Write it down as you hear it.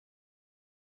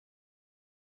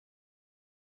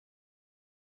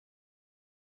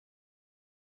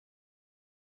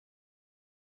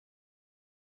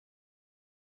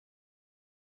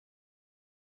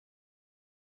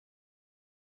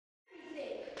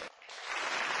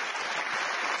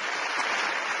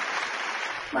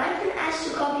My friend asked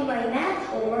to copy my math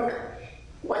homework.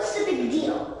 What's the big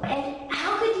deal? And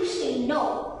how could you say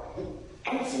no?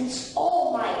 And since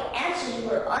all my answers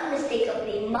were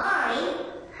unmistakably mine,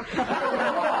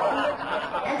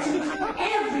 and since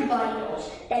everybody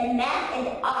knows that Matt and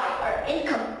I are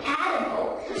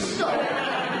incompatible, so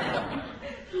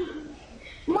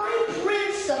my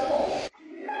principal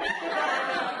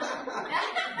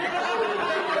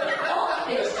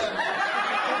office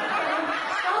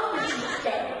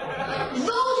said,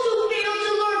 those who fail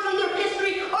to learn from their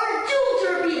history are doomed to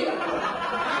repeat it. I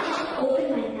just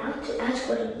opened my mouth to ask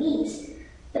what it means,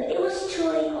 but it was too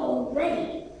late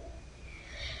already.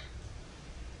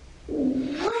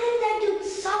 What if that dude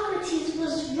Socrates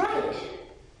was right?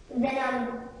 Then I'm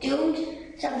doomed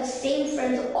to have the same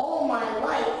friends all my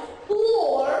life.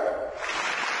 Or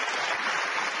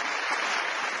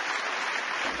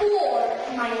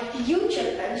my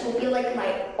future friends will be like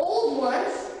my old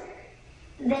ones.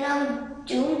 Then I'm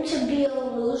doomed to be a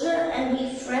loser and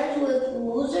be friends with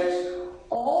losers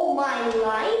all my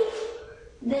life.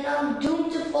 Then I'm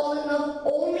doomed to fall in love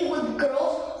only with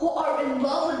girls who are in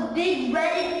love with big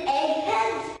red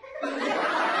eggheads.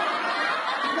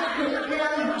 Then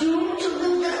I'm doomed to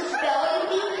lose the spelling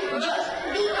bee just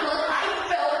because I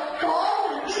felt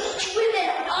tall, rich with an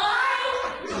eye.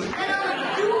 And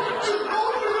I'm doomed to go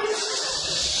through this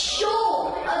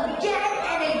show again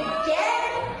and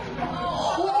again.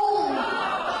 Holy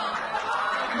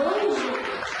Moses.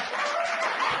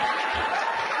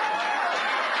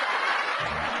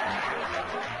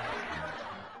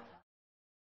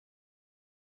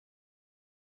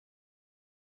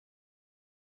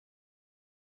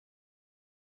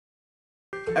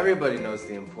 Everybody knows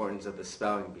the importance of the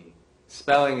spelling bee.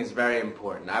 Spelling is very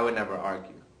important. I would never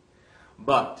argue.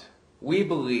 But we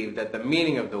believe that the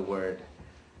meaning of the word,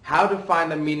 how to find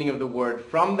the meaning of the word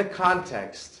from the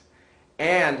context,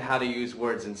 and how to use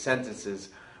words in sentences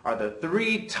are the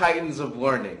three titans of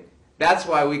learning. That's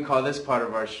why we call this part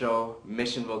of our show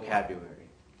Mission Vocabulary.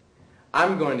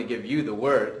 I'm going to give you the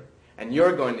word, and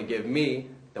you're going to give me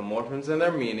the morphemes and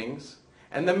their meanings,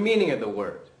 and the meaning of the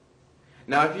word.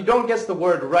 Now, if you don't guess the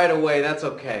word right away, that's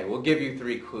okay. We'll give you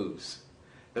 3 clues.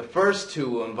 The first 2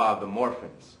 will involve the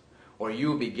morphemes, or you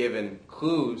will be given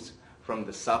clues from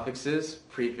the suffixes,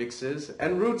 prefixes,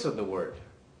 and roots of the word.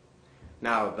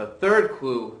 Now, the third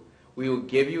clue, we will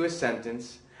give you a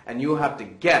sentence, and you will have to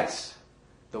guess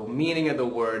the meaning of the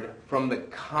word from the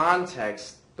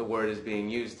context the word is being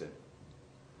used in.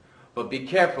 But be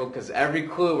careful, because every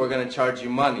clue we're going to charge you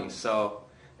money, so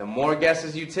the more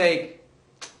guesses you take,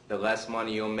 the less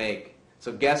money you'll make.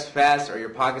 So guess fast or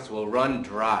your pockets will run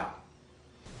dry.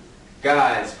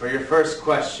 Guys, for your first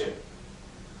question,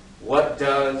 what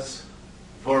does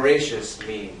voracious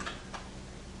mean?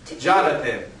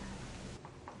 Jonathan.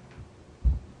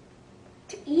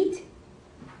 To eat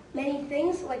many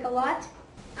things, like a lot.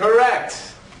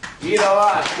 Correct. Eat a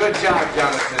lot. Good job,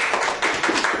 Jonathan.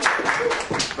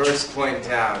 First point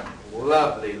down.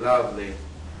 Lovely, lovely.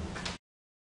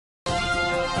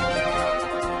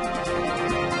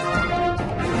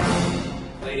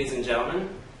 Ladies and gentlemen,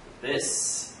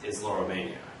 this is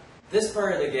Loromania. This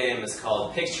part of the game is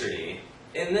called Picturity.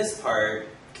 In this part,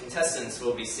 contestants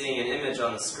will be seeing an image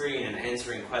on the screen and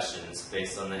answering questions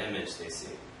based on the image they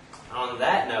see. On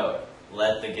that note,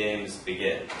 let the games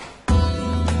begin.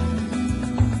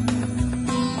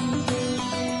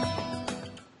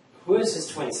 Who is his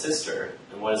twin sister,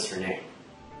 and what is her name?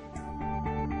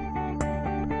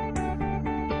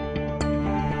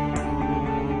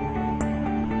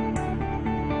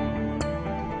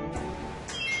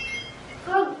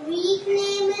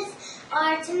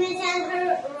 Artemis, and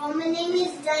her Roman name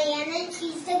is Diana, and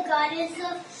she's the goddess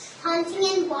of hunting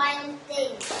and wild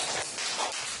things.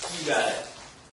 You got it.